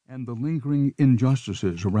and the lingering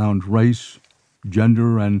injustices around race,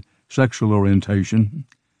 gender, and sexual orientation,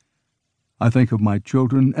 I think of my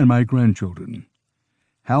children and my grandchildren.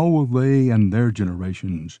 How will they and their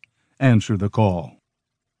generations answer the call?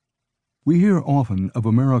 We hear often of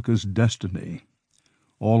America's destiny.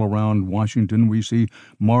 All around Washington we see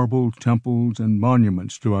marble temples and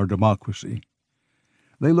monuments to our democracy.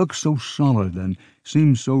 They look so solid and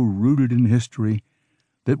seem so rooted in history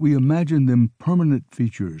that we imagine them permanent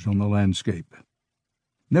features on the landscape.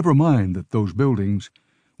 Never mind that those buildings,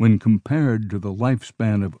 when compared to the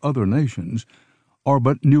lifespan of other nations, are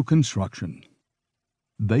but new construction.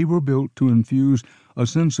 They were built to infuse a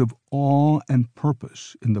sense of awe and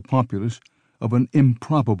purpose in the populace of an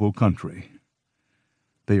improbable country.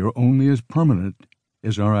 They are only as permanent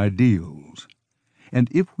as our ideals, and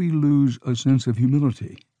if we lose a sense of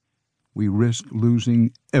humility, we risk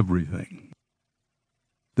losing everything.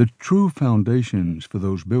 The true foundations for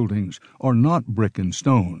those buildings are not brick and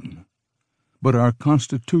stone, but our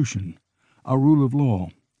Constitution, our rule of law,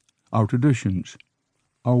 our traditions,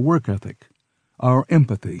 our work ethic, our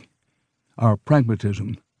empathy, our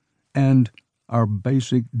pragmatism, and our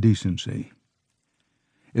basic decency.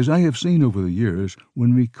 As I have seen over the years,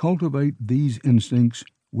 when we cultivate these instincts,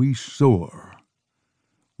 we soar.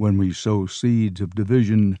 When we sow seeds of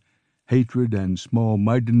division, hatred, and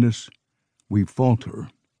small-mindedness, we falter.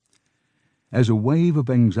 As a wave of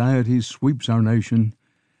anxiety sweeps our nation,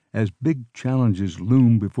 as big challenges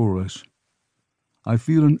loom before us, I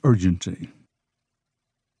feel an urgency.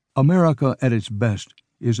 America at its best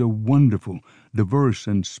is a wonderful, diverse,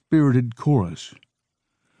 and spirited chorus.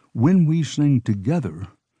 When we sing together,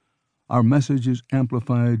 our message is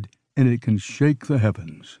amplified and it can shake the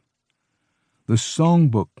heavens. The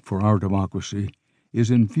songbook for our democracy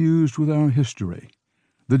is infused with our history,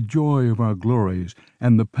 the joy of our glories,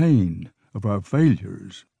 and the pain of our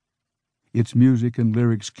failures. Its music and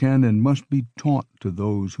lyrics can and must be taught to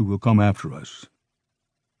those who will come after us.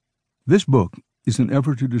 This book is an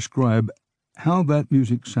effort to describe how that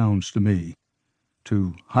music sounds to me,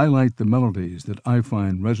 to highlight the melodies that I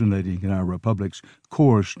find resonating in our Republic's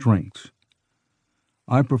core strengths.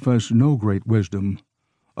 I profess no great wisdom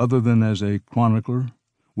other than as a chronicler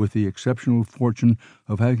with the exceptional fortune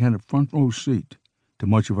of having had a front row seat to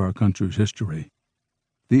much of our country's history.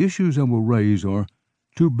 The issues I will raise are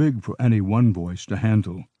too big for any one voice to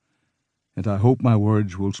handle, and I hope my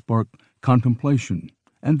words will spark contemplation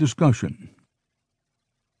and discussion.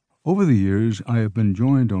 Over the years, I have been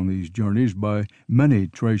joined on these journeys by many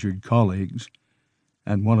treasured colleagues,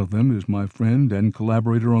 and one of them is my friend and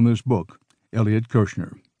collaborator on this book, Elliot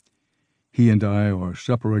Kirschner. He and I are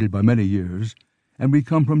separated by many years, and we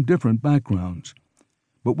come from different backgrounds,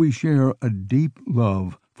 but we share a deep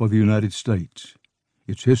love for the United States,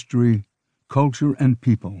 its history, culture, and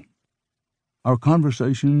people. Our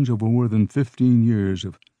conversations over more than 15 years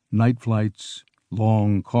of night flights,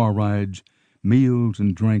 long car rides, meals,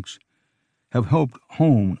 and drinks have helped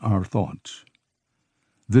hone our thoughts.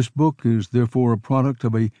 This book is therefore a product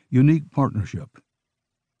of a unique partnership.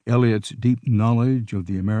 Elliot's deep knowledge of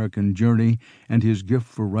the American journey and his gift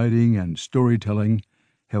for writing and storytelling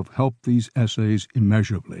have helped these essays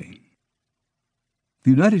immeasurably. The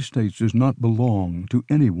United States does not belong to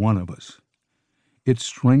any one of us. Its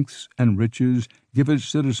strengths and riches give its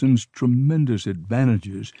citizens tremendous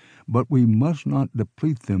advantages, but we must not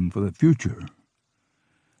deplete them for the future.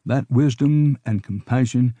 That wisdom and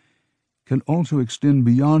compassion can also extend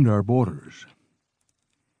beyond our borders.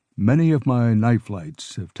 Many of my night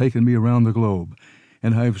flights have taken me around the globe,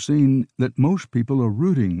 and I have seen that most people are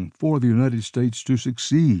rooting for the United States to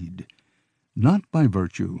succeed, not by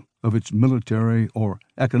virtue of its military or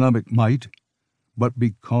economic might, but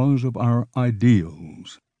because of our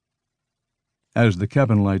ideals. As the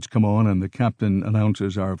cabin lights come on and the captain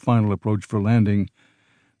announces our final approach for landing,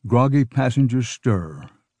 groggy passengers stir.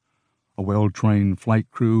 A well-trained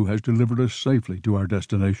flight crew has delivered us safely to our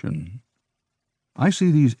destination. I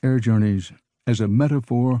see these air journeys as a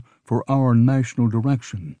metaphor for our national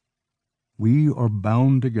direction. We are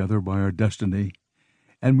bound together by our destiny,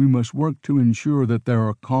 and we must work to ensure that there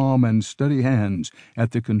are calm and steady hands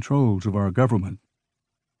at the controls of our government.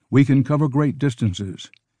 We can cover great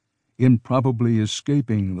distances, improbably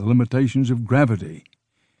escaping the limitations of gravity,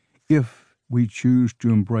 if we choose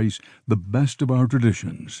to embrace the best of our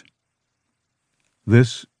traditions.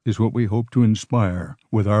 This is what we hope to inspire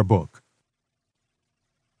with our book.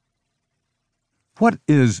 What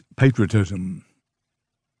is patriotism?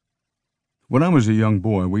 When I was a young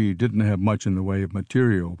boy, we didn't have much in the way of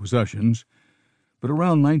material possessions, but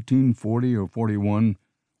around 1940 or 41,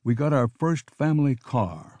 we got our first family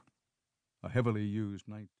car, a heavily used